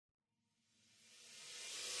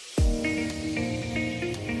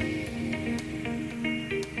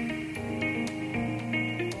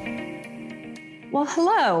Well,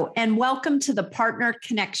 hello, and welcome to the Partner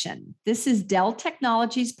Connection. This is Dell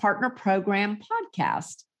Technologies Partner Program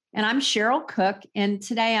podcast, and I'm Cheryl Cook, and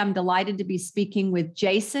today I'm delighted to be speaking with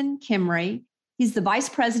Jason Kimrey. He's the Vice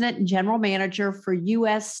President and General Manager for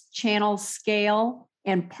U.S. Channel Scale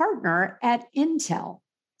and Partner at Intel.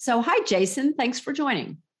 So, hi, Jason. Thanks for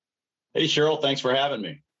joining. Hey, Cheryl. Thanks for having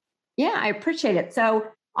me. Yeah, I appreciate it. So,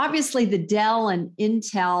 obviously, the Dell and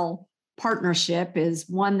Intel partnership is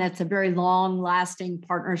one that's a very long-lasting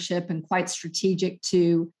partnership and quite strategic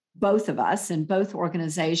to both of us and both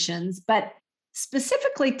organizations, but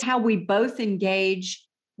specifically to how we both engage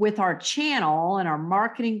with our channel and our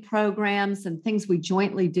marketing programs and things we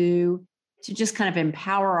jointly do to just kind of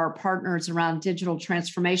empower our partners around digital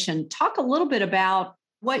transformation. Talk a little bit about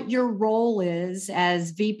what your role is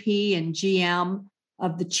as VP and GM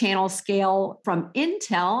of the channel scale from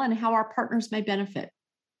Intel and how our partners may benefit.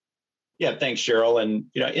 Yeah, thanks, Cheryl. And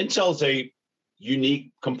Intel is a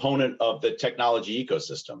unique component of the technology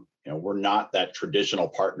ecosystem. We're not that traditional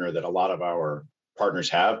partner that a lot of our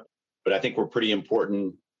partners have, but I think we're pretty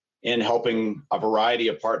important in helping a variety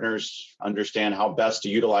of partners understand how best to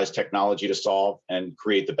utilize technology to solve and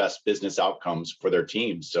create the best business outcomes for their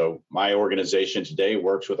teams. So my organization today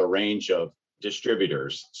works with a range of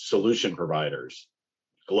distributors, solution providers,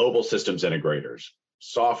 global systems integrators,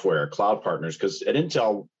 software, cloud partners, because at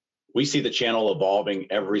Intel, we see the channel evolving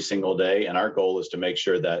every single day, and our goal is to make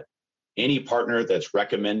sure that any partner that's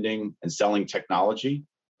recommending and selling technology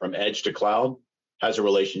from edge to cloud has a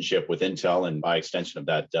relationship with Intel and by extension of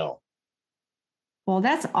that, Dell. Well,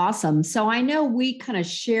 that's awesome. So I know we kind of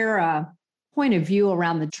share a point of view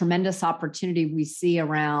around the tremendous opportunity we see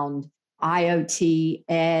around IoT,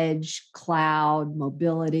 edge, cloud,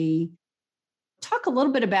 mobility. Talk a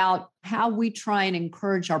little bit about how we try and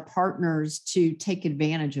encourage our partners to take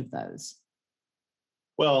advantage of those.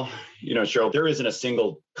 Well, Cheryl, there isn't a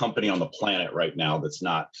single company on the planet right now that's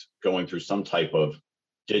not going through some type of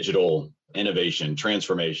digital innovation,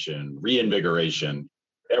 transformation, reinvigoration.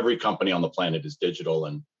 Every company on the planet is digital,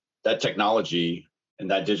 and that technology and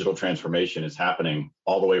that digital transformation is happening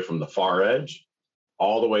all the way from the far edge,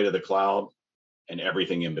 all the way to the cloud, and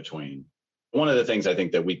everything in between. One of the things I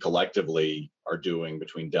think that we collectively are doing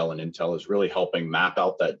between Dell and Intel is really helping map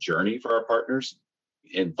out that journey for our partners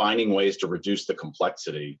and finding ways to reduce the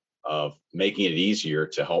complexity of making it easier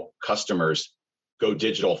to help customers go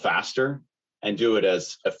digital faster and do it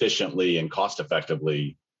as efficiently and cost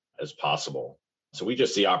effectively as possible. So we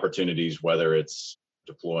just see opportunities, whether it's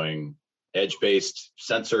deploying edge-based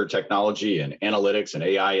sensor technology and analytics and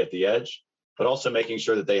AI at the edge, but also making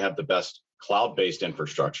sure that they have the best cloud-based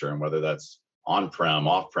infrastructure, and whether that's on-prem,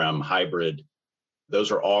 off-prem, hybrid, those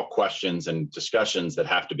are all questions and discussions that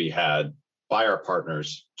have to be had by our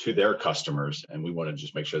partners to their customers. And we want to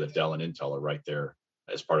just make sure that Dell and Intel are right there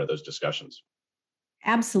as part of those discussions.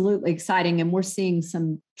 Absolutely exciting. And we're seeing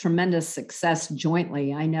some tremendous success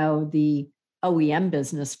jointly. I know the OEM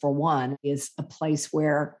business, for one, is a place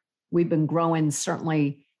where we've been growing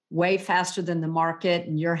certainly way faster than the market,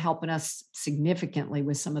 and you're helping us significantly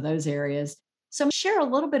with some of those areas. So share a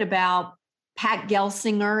little bit about Pat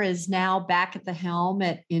Gelsinger is now back at the helm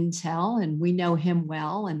at Intel, and we know him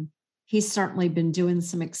well, and he's certainly been doing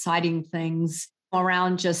some exciting things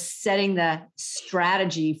around just setting the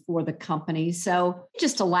strategy for the company. So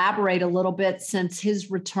just elaborate a little bit since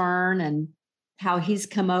his return and how he's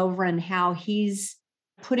come over and how he's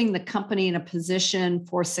putting the company in a position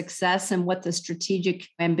for success and what the strategic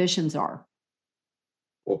ambitions are.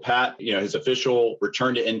 Well, Pat, his official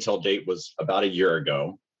return to Intel date was about a year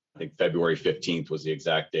ago. I think February 15th was the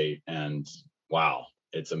exact date. And wow,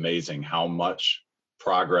 it's amazing how much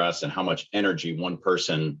progress and how much energy one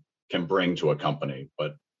person can bring to a company.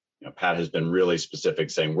 But Pat has been really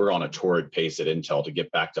specific, saying we're on a torrid pace at Intel to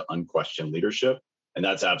get back to unquestioned leadership. And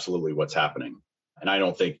that's absolutely what's happening. And I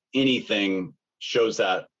don't think anything shows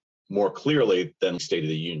that more clearly than the State of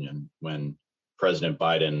the Union, when President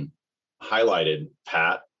Biden highlighted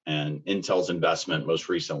Pat and Intel's investment most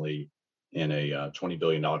recently in a $20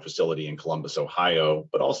 billion facility in Columbus, Ohio,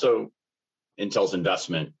 but also Intel's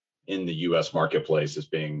investment in the US marketplace as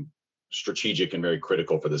being strategic and very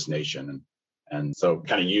critical for this nation. And so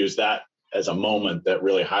kind of use that as a moment that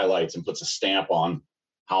really highlights and puts a stamp on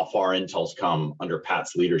how far Intel's come under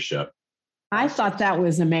Pat's leadership. I thought that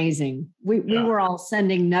was amazing. We were all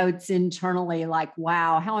sending notes internally like,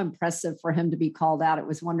 wow, how impressive for him to be called out. It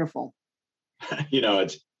was wonderful. I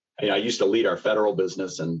used to lead our federal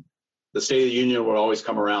business, and the State of the Union would always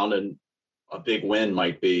come around, and a big win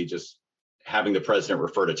might be just having the president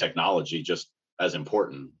refer to technology just as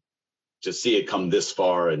important. To see it come this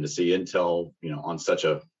far and to see Intel, on such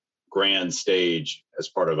a grand stage as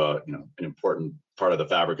part of an important part of the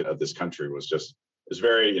fabric of this country was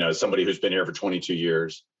very, as somebody who's been here for 22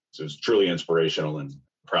 years, so it was truly inspirational and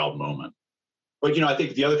proud moment. But, I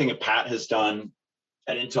think the other thing that Pat has done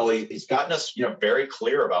at Intel, he's gotten us, very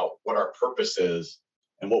clear about what our purpose is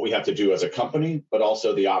and what we have to do as a company, but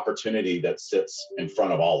also the opportunity that sits in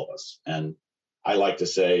front of all of us. And I like to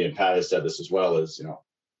say, and Pat has said this as well, is,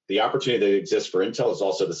 the opportunity that exists for Intel is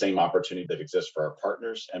also the same opportunity that exists for our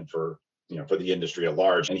partners and for the industry at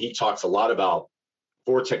large. And he talks a lot about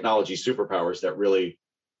 4 technology superpowers that really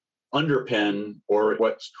underpin or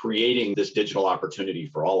what's creating this digital opportunity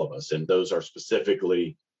for all of us. And those are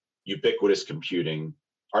specifically ubiquitous computing,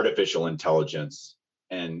 artificial intelligence,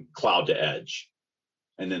 and cloud to edge.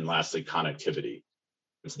 And then lastly, connectivity.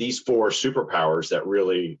 It's these 4 superpowers that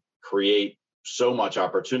really create so much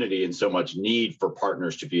opportunity and so much need for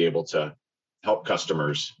partners to be able to help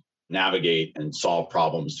customers navigate and solve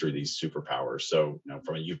problems through these superpowers. So,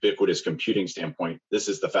 from a ubiquitous computing standpoint, this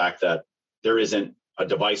is the fact that there isn't a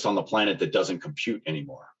device on the planet that doesn't compute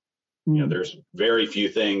anymore. There's very few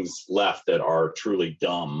things left that are truly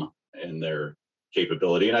dumb in their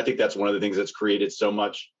capability. And I think that's one of the things that's created so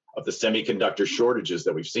much of the semiconductor shortages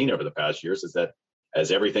that we've seen over the past years, is that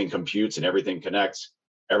as everything computes and everything connects,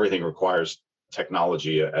 everything requires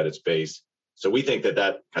technology at its base. So we think that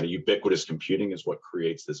kind of ubiquitous computing is what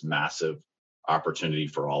creates this massive opportunity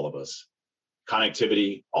for all of us.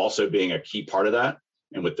 Connectivity also being a key part of that.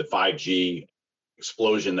 And with the 5G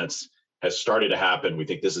explosion has started to happen, we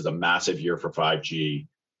think this is a massive year for 5G.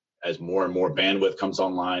 As more and more bandwidth comes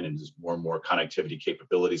online and as more and more connectivity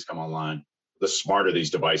capabilities come online, the smarter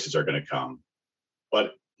these devices are going to come.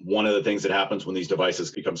 But one of the things that happens when these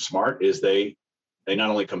devices become smart is they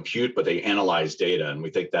not only compute, but they analyze data. And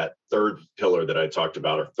we think that third pillar that I talked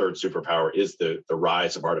about, or third superpower, is the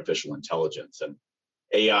rise of artificial intelligence. And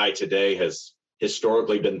AI today has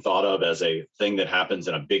historically been thought of as a thing that happens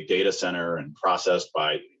in a big data center and processed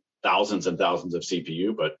by thousands and thousands of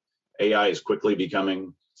CPU, but AI is quickly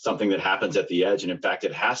becoming something that happens at the edge. And in fact,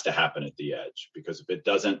 it has to happen at the edge, because if it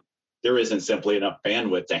doesn't, there isn't simply enough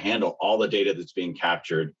bandwidth to handle all the data that's being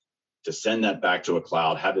captured, to send that back to a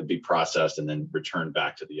cloud, have it be processed, and then returned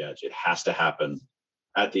back to the edge. It has to happen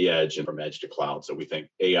at the edge and from edge to cloud. So we think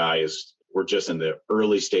we're just in the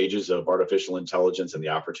early stages of artificial intelligence and the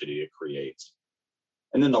opportunity it creates.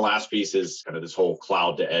 And then the last piece is kind of this whole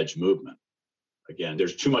cloud to edge movement. Again,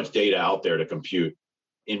 there's too much data out there to compute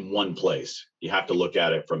in one place. You have to look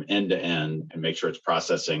at it from end to end and make sure it's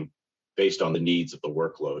processing based on the needs of the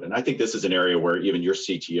workload. And I think this is an area where even your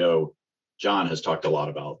CTO, John, has talked a lot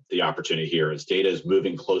about the opportunity here. As data is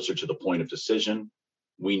moving closer to the point of decision,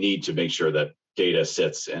 we need to make sure that data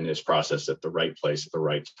sits and is processed at the right place at the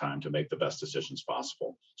right time to make the best decisions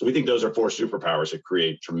possible. So we think those are 4 superpowers that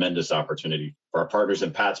create tremendous opportunity for our partners.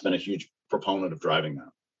 And Pat's been a huge proponent of driving that.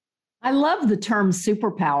 I love the term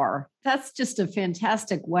superpower. That's just a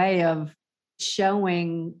fantastic way of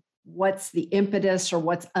showing what's the impetus or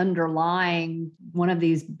what's underlying one of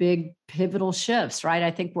these big pivotal shifts, right?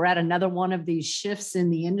 I think we're at another one of these shifts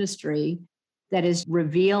in the industry that is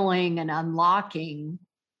revealing and unlocking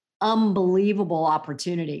unbelievable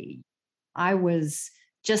opportunity. I was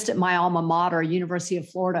just at my alma mater, University of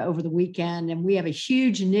Florida, over the weekend, and we have a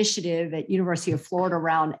huge initiative at University of Florida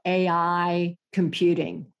around AI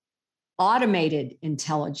computing. Automated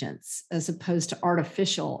intelligence as opposed to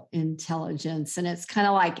artificial intelligence. And it's kind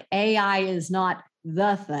of like AI is not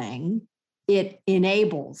the thing, it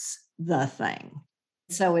enables the thing.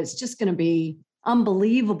 So it's just going to be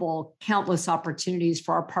unbelievable, countless opportunities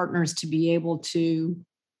for our partners to be able to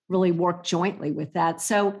really work jointly with that.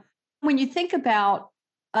 So when you think about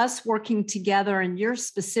us working together, and you're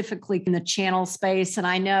specifically in the channel space, and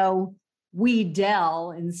I know we,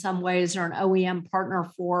 Dell, in some ways are an OEM partner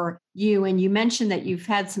for you. And you mentioned that you've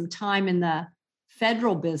had some time in the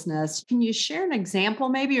federal business. Can you share an example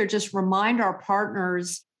maybe, or just remind our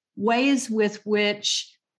partners ways with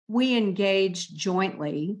which we engage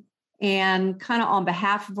jointly and kind of on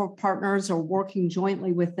behalf of our partners or working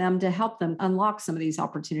jointly with them to help them unlock some of these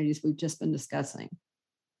opportunities we've just been discussing?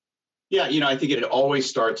 Yeah, I think it always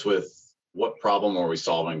starts with what problem are we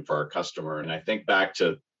solving for our customer? And I think back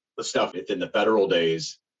to the stuff within the federal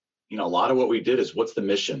days, a lot of what we did is what's the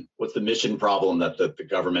mission? What's the mission problem that the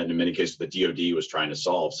government, in many cases, the DoD was trying to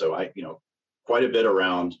solve? So quite a bit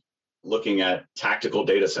around looking at tactical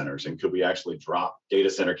data centers, and could we actually drop data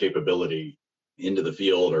center capability into the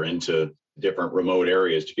field or into different remote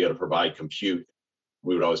areas to be able to provide compute?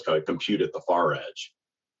 We would always call it compute at the far edge.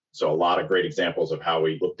 So a lot of great examples of how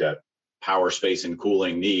we looked at power, space, and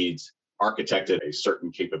cooling needs, architected a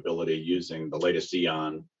certain capability using the latest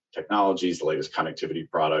Xeon technologies, the latest connectivity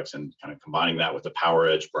products, and kind of combining that with the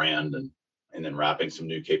PowerEdge brand and then wrapping some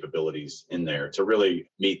new capabilities in there to really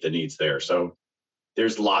meet the needs there. So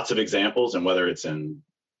there's lots of examples, and whether it's in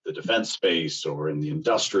the defense space or in the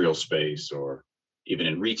industrial space or even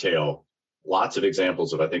in retail, lots of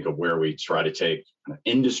examples of, I think, of where we try to take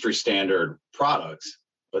industry standard products,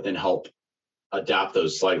 but then help adapt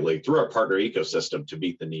those slightly through our partner ecosystem to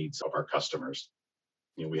meet the needs of our customers.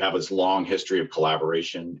 We have this long history of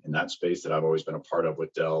collaboration in that space that I've always been a part of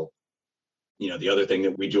with Dell. The other thing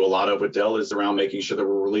that we do a lot of with Dell is around making sure that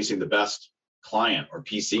we're releasing the best client or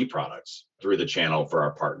PC products through the channel for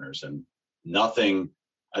our partners. And nothing,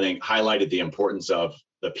 I think, highlighted the importance of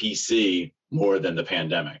the PC more than the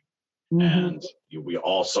pandemic. Mm-hmm. And we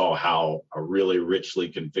all saw how a really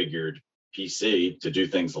richly configured PC to do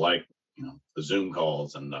things like, the Zoom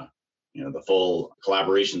calls and the full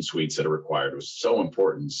collaboration suites that are required was so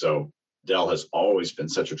important. So Dell has always been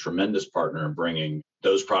such a tremendous partner in bringing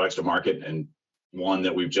those products to market. And one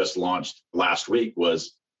that we've just launched last week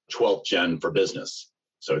was 12th Gen for Business.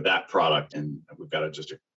 So that product, and we've got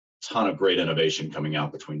just a ton of great innovation coming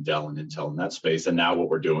out between Dell and Intel in that space. And now what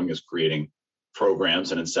we're doing is creating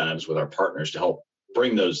programs and incentives with our partners to help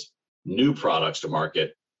bring those new products to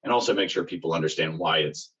market and also make sure people understand why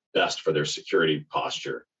it's best for their security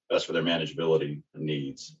posture, best for their manageability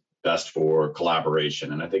needs, best for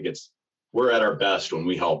collaboration. And I think we're at our best when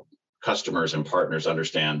we help customers and partners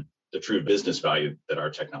understand the true business value that our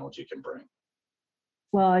technology can bring.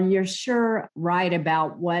 Well, you're sure right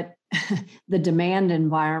about what the demand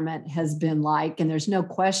environment has been like. And there's no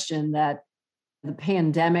question that the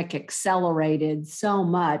pandemic accelerated so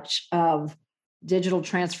much of digital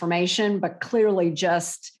transformation, but clearly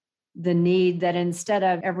just the need that instead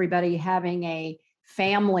of everybody having a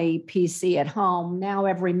family PC at home, now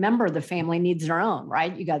every member of the family needs their own,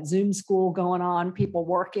 right? You got Zoom school going on, people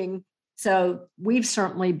working. So we've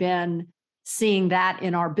certainly been seeing that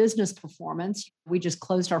in our business performance. We just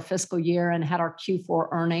closed our fiscal year and had our Q4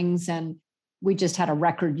 earnings, and we just had a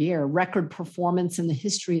record year, record performance in the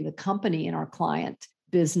history of the company in our client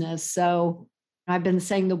business. So I've been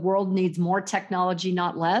saying the world needs more technology,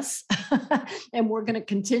 not less. And we're going to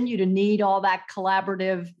continue to need all that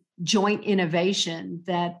collaborative joint innovation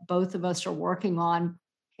that both of us are working on.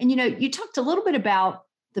 And, you talked a little bit about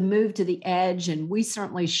the move to the edge, and we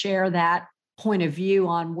certainly share that point of view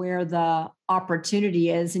on where the opportunity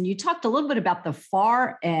is. And you talked a little bit about the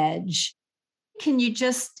far edge. Can you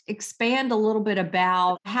just expand a little bit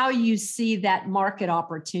about how you see that market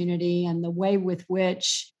opportunity and the way with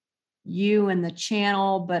which you and the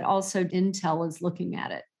channel, but also Intel is looking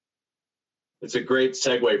at it? It's a great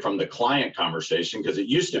segue from the client conversation, because it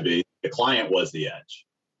used to be the client was the edge.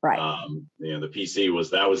 Right. The PC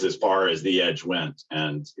was as far as the edge went.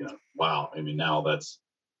 And, wow. I mean, now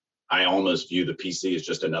I almost view the PC as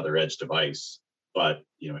just another edge device. But,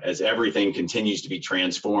 as everything continues to be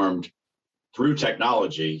transformed through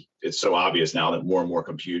technology, it's so obvious now that more and more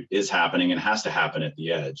compute is happening and has to happen at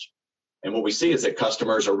the edge. And what we see is that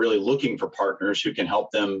customers are really looking for partners who can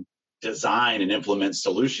help them design and implement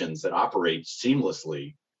solutions that operate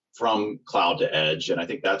seamlessly from cloud to edge. And I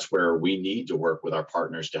think that's where we need to work with our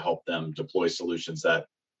partners to help them deploy solutions that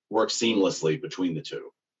work seamlessly between the two.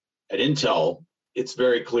 At Intel, it's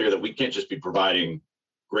very clear that we can't just be providing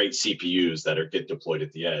great CPUs that get deployed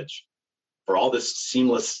at the edge. For all this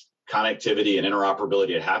seamless connectivity and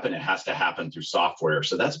interoperability to happen, it has to happen through software.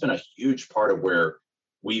 So that's been a huge part of where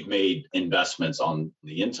we've made investments on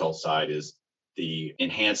the Intel side, is the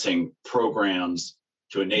enhancing programs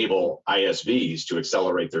to enable ISVs to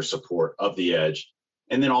accelerate their support of the edge,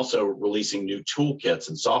 and then also releasing new toolkits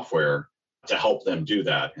and software to help them do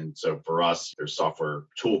that. And so for us, there's software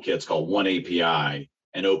toolkits called One API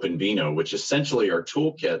and OpenVINO, which essentially are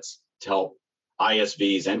toolkits to help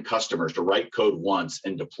ISVs and customers to write code once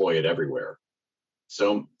and deploy it everywhere.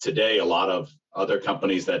 So today, a lot of other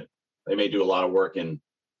companies that they may do a lot of work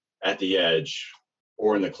at the edge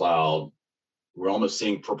or in the cloud, we're almost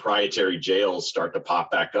seeing proprietary jails start to pop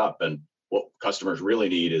back up. And what customers really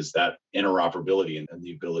need is that interoperability and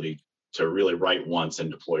the ability to really write once and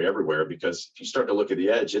deploy everywhere. Because if you start to look at the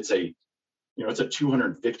edge, it's a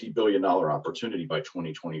 $250 billion opportunity by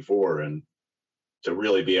 2024. And to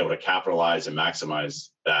really be able to capitalize and maximize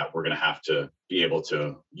that, we're going to have to be able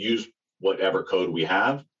to use whatever code we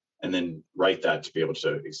have and then write that to be able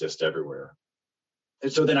to exist everywhere.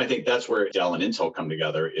 And so then I think that's where Dell and Intel come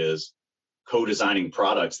together, is co-designing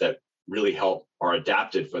products that really are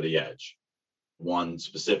adapted for the edge. One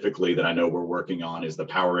specifically that I know we're working on is the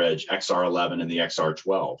PowerEdge XR11 and the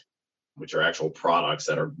XR12, which are actual products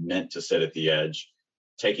that are meant to sit at the edge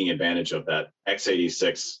taking advantage of that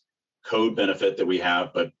x86 code benefit that we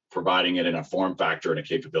have, but providing it in a form factor and a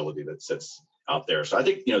capability that sits out there. So I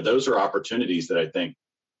think, those are opportunities that I think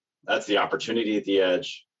that's the opportunity at the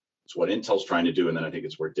edge. It's what Intel's trying to do. And then I think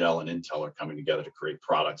it's where Dell and Intel are coming together to create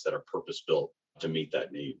products that are purpose built to meet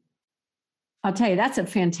that need. I'll tell you, that's a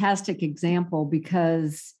fantastic example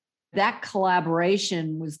because that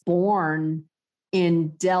collaboration was born in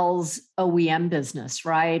Dell's OEM business,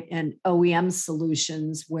 right? And OEM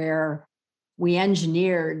solutions where we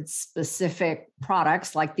engineered specific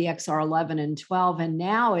products like the XR11 and 12. And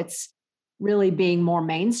now it's really being more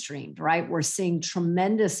mainstreamed, right? We're seeing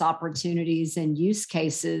tremendous opportunities and use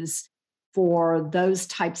cases for those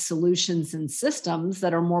type solutions and systems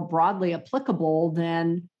that are more broadly applicable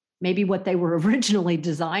than maybe what they were originally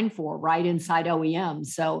designed for, right inside OEM.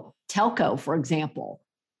 So telco, for example,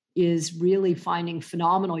 is really finding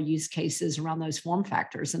phenomenal use cases around those form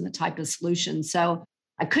factors and the type of solution. So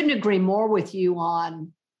I couldn't agree more with you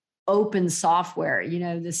on open software,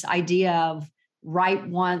 this idea of write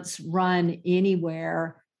once, run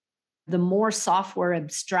anywhere. The more software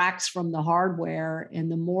abstracts from the hardware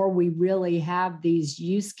and the more we really have these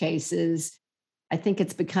use cases, I think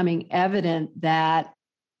it's becoming evident that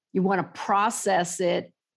you want to process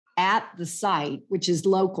it at the site, which is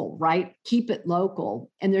local, right? Keep it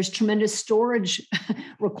local. And there's tremendous storage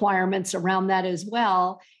requirements around that as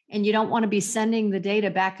well. And you don't want to be sending the data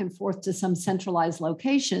back and forth to some centralized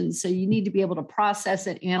location. So you need to be able to process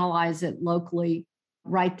it, analyze it locally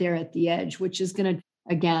right there at the edge, which is going to,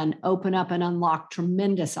 again, open up and unlock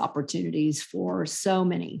tremendous opportunities for so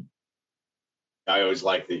many. I always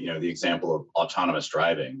like the example of autonomous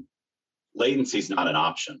driving. Latency is not an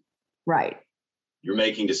option. Right. You're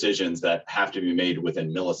making decisions that have to be made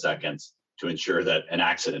within milliseconds to ensure that an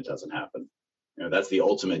accident doesn't happen. That's the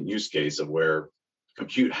ultimate use case of where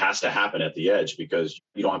compute has to happen at the edge because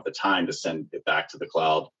you don't have the time to send it back to the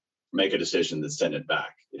cloud, make a decision to send it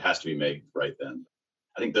back. It has to be made right then.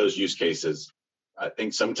 I think those use cases, I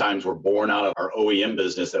think sometimes were born out of our OEM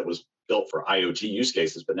business that was built for IoT use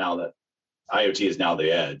cases, but now that IoT is now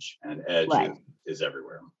the edge and edge right. is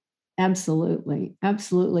everywhere. Absolutely.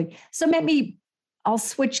 Absolutely. So maybe I'll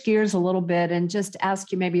switch gears a little bit and just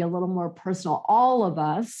ask you maybe a little more personal. All of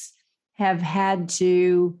us have had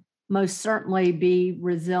to most certainly be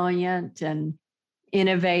resilient and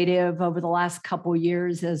innovative over the last couple of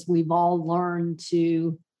years as we've all learned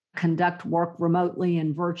to conduct work remotely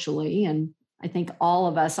and virtually. And I think all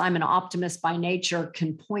of us, I'm an optimist by nature,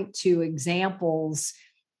 can point to examples.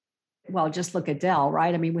 Well, just look at Dell,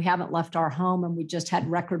 right? I mean, we haven't left our home and we just had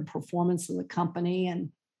record performance of the company.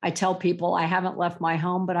 And I tell people I haven't left my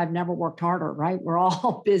home, but I've never worked harder, right? We're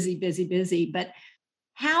all busy, busy, busy. But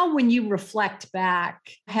how, when you reflect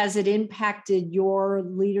back, has it impacted your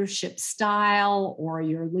leadership style or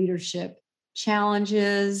your leadership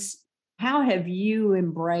challenges? How have you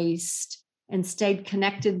embraced and stayed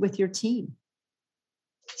connected with your team?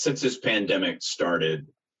 Since this pandemic started,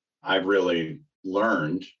 I've really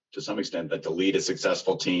learned to some extent that to lead a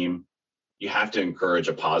successful team, you have to encourage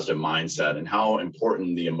a positive mindset and how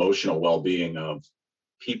important the emotional well-being of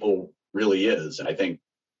people really is. And I think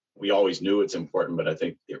we always knew it's important, but I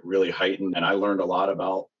think it really heightened. And I learned a lot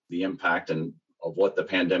about the impact and of what the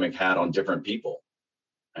pandemic had on different people.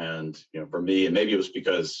 And, for me, and maybe it was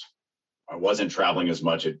because I wasn't traveling as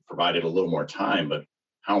much, it provided a little more time, but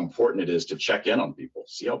how important it is to check in on people,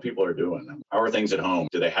 see how people are doing. How are things at home?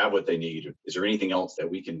 Do they have what they need? Is there anything else that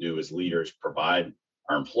we can do as leaders, provide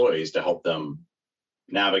our employees to help them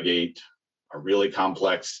navigate a really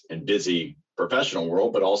complex and busy professional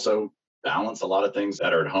world, but also balance a lot of things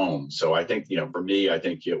that are at home? So I think, for me, I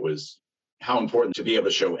think it was how important to be able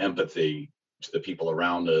to show empathy to the people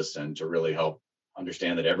around us and to really help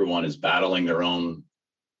understand that everyone is battling their own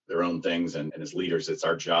things. And as leaders, it's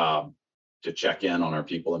our job to check in on our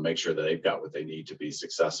people and make sure that they've got what they need to be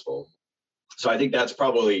successful. So I think that's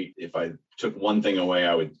probably, if I took one thing away,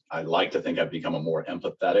 I'd like to think I've become a more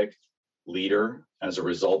empathetic leader as a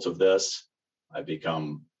result of this. I've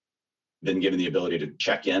been given the ability to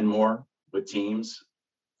check in more with teams.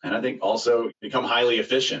 And I think also become highly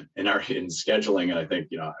efficient in scheduling. And I think,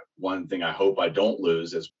 one thing I hope I don't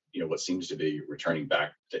lose is, what seems to be returning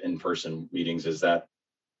back to in-person meetings is that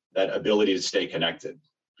ability to stay connected,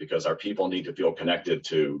 because our people need to feel connected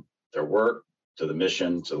to their work, to the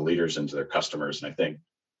mission, to the leaders, and to their customers. And I think,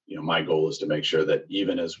 my goal is to make sure that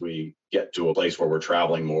even as we get to a place where we're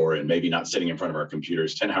traveling more and maybe not sitting in front of our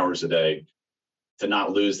computers 10 hours a day, to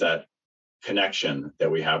not lose that connection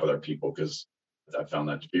that we have with our people, because I found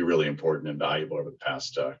that to be really important and valuable over the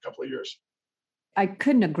past couple of years. I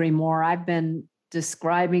couldn't agree more. I've been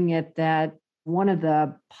describing it that One of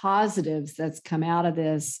the positives that's come out of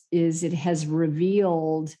this is it has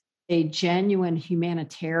revealed a genuine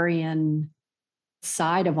humanitarian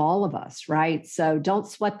side of all of us, right? So don't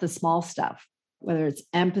sweat the small stuff, whether it's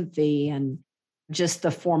empathy and just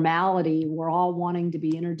the formality. We're all wanting to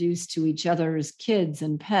be introduced to each other's kids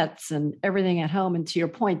and pets and everything at home. And to your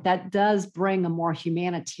point, that does bring a more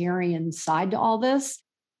humanitarian side to all this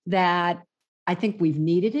that I think we've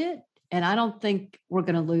needed it. And I don't think we're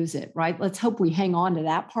going to lose it, right? Let's hope we hang on to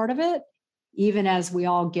that part of it, even as we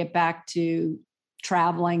all get back to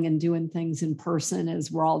traveling and doing things in person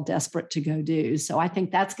as we're all desperate to go do. So I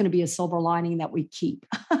think that's going to be a silver lining that we keep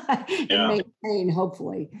and maintain,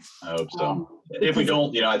 hopefully. I hope so. If we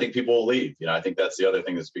don't, I think people will leave. I think that's the other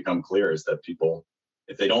thing that's become clear is that people,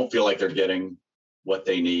 if they don't feel like they're getting what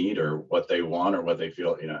they need or what they want or what they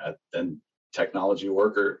feel, then technology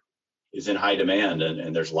worker is in high demand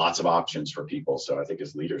and there's lots of options for people. So I think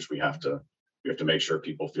as leaders, we have to make sure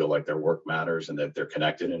people feel like their work matters and that they're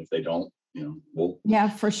connected. And if they don't, Yeah,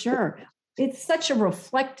 for sure. It's such a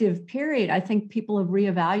reflective period. I think people have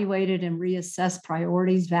reevaluated and reassessed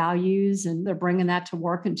priorities, values, and they're bringing that to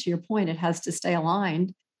work. And to your point, it has to stay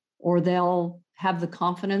aligned or they'll have the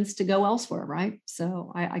confidence to go elsewhere, right?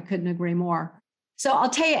 So I couldn't agree more. So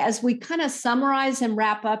I'll tell you, as we kind of summarize and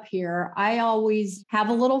wrap up here, I always have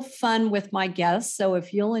a little fun with my guests. So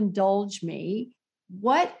if you'll indulge me,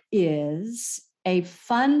 what is a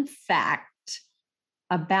fun fact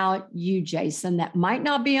about you, Jason, that might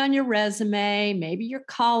not be on your resume? Maybe your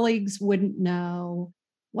colleagues wouldn't know.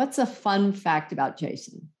 What's a fun fact about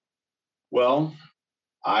Jason? Well,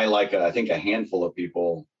 I think a handful of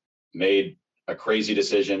people made a crazy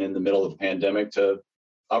decision in the middle of the pandemic to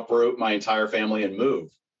uproot my entire family and move.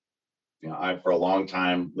 I, for a long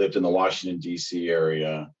time, lived in the Washington, D.C.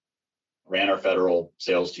 area, ran our federal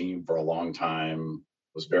sales team for a long time,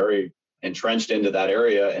 was very entrenched into that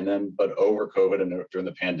area. But over COVID and during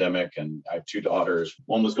the pandemic, and I have two daughters,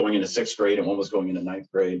 one was going into 6th grade and one was going into 9th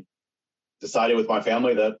grade, decided with my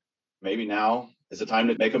family that maybe now is the time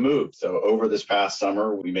to make a move. So over this past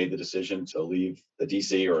summer, we made the decision to leave the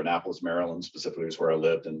DC or Annapolis, Maryland, specifically is where I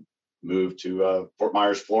lived, and move to Fort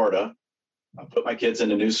Myers, Florida. I put my kids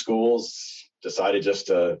into new schools, decided just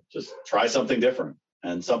to try something different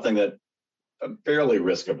and something that I'm fairly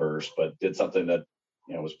risk averse, but did something that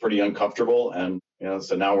was pretty uncomfortable. And,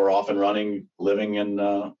 so now we're off and running, living in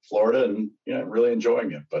Florida and, really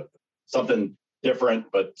enjoying it, but something different,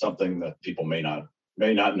 but something that people may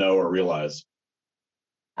not know or realize.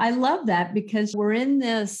 I love that because we're in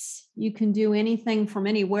this, you can do anything from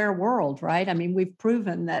anywhere world, right? I mean, we've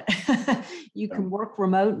proven that you can work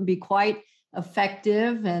remote and be quite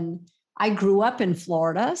effective. And I grew up in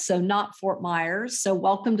Florida, so not Fort Myers. So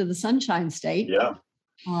welcome to the Sunshine State. Yeah.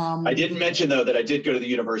 I didn't mention, though, that I did go to the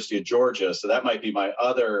University of Georgia. So that might be my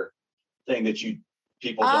other thing that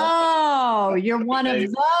people don't. Oh, you're one of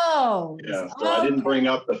those. Yeah. So I didn't bring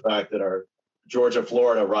up the fact that our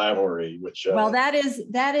Georgia-Florida rivalry, which well, that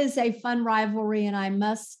is a fun rivalry, and I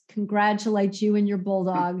must congratulate you and your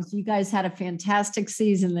Bulldogs. You guys had a fantastic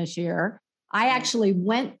season this year. I actually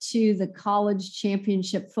went to the college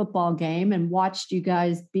championship football game and watched you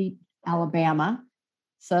guys beat Alabama.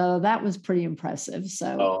 So that was pretty impressive.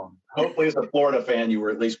 So hopefully as a Florida fan, you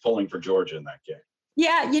were at least pulling for Georgia in that game.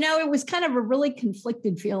 Yeah, it was kind of a really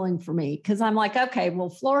conflicted feeling for me because I'm like, okay, well,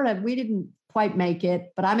 Florida, we didn't quite make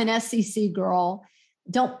it, but I'm an SEC girl.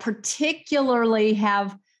 Don't particularly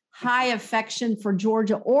have high affection for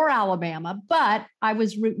Georgia or Alabama, but I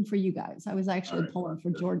was rooting for you guys. I was actually pulling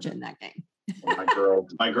for Georgia in that game. Well,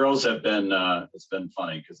 my girls have been, it's been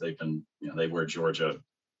funny because they've been, they wear Georgia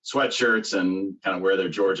sweatshirts and kind of wear their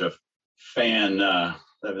Georgia fan.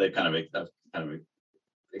 They kind of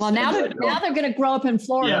well, now they're going to grow up in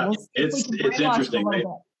Florida. Yeah, it's interesting.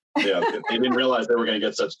 They didn't realize they were going to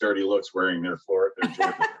get such dirty looks wearing their Georgia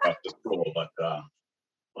stuff to school. But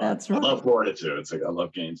that's right. I love Florida too. I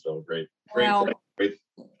love Gainesville. Great. It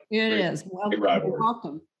is.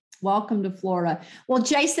 Welcome to Florida. Well,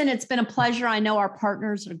 Jason, it's been a pleasure. I know our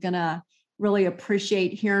partners are going to really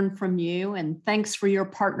appreciate hearing from you. And thanks for your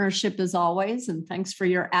partnership as always. And thanks for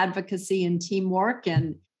your advocacy and teamwork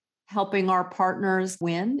and helping our partners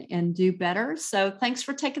win and do better. So thanks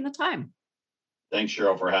for taking the time. Thanks,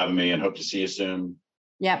 Cheryl, for having me and hope to see you soon.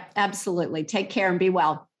 Yeah, absolutely. Take care and be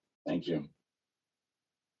well. Thank you.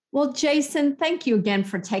 Well, Jason, thank you again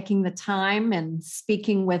for taking the time and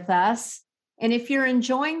speaking with us. And if you're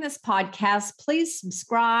enjoying this podcast, please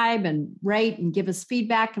subscribe and rate and give us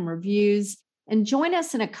feedback and reviews. And join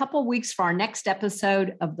us in a couple weeks for our next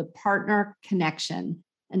episode of The Partner Connection.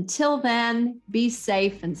 Until then, be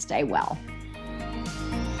safe and stay well.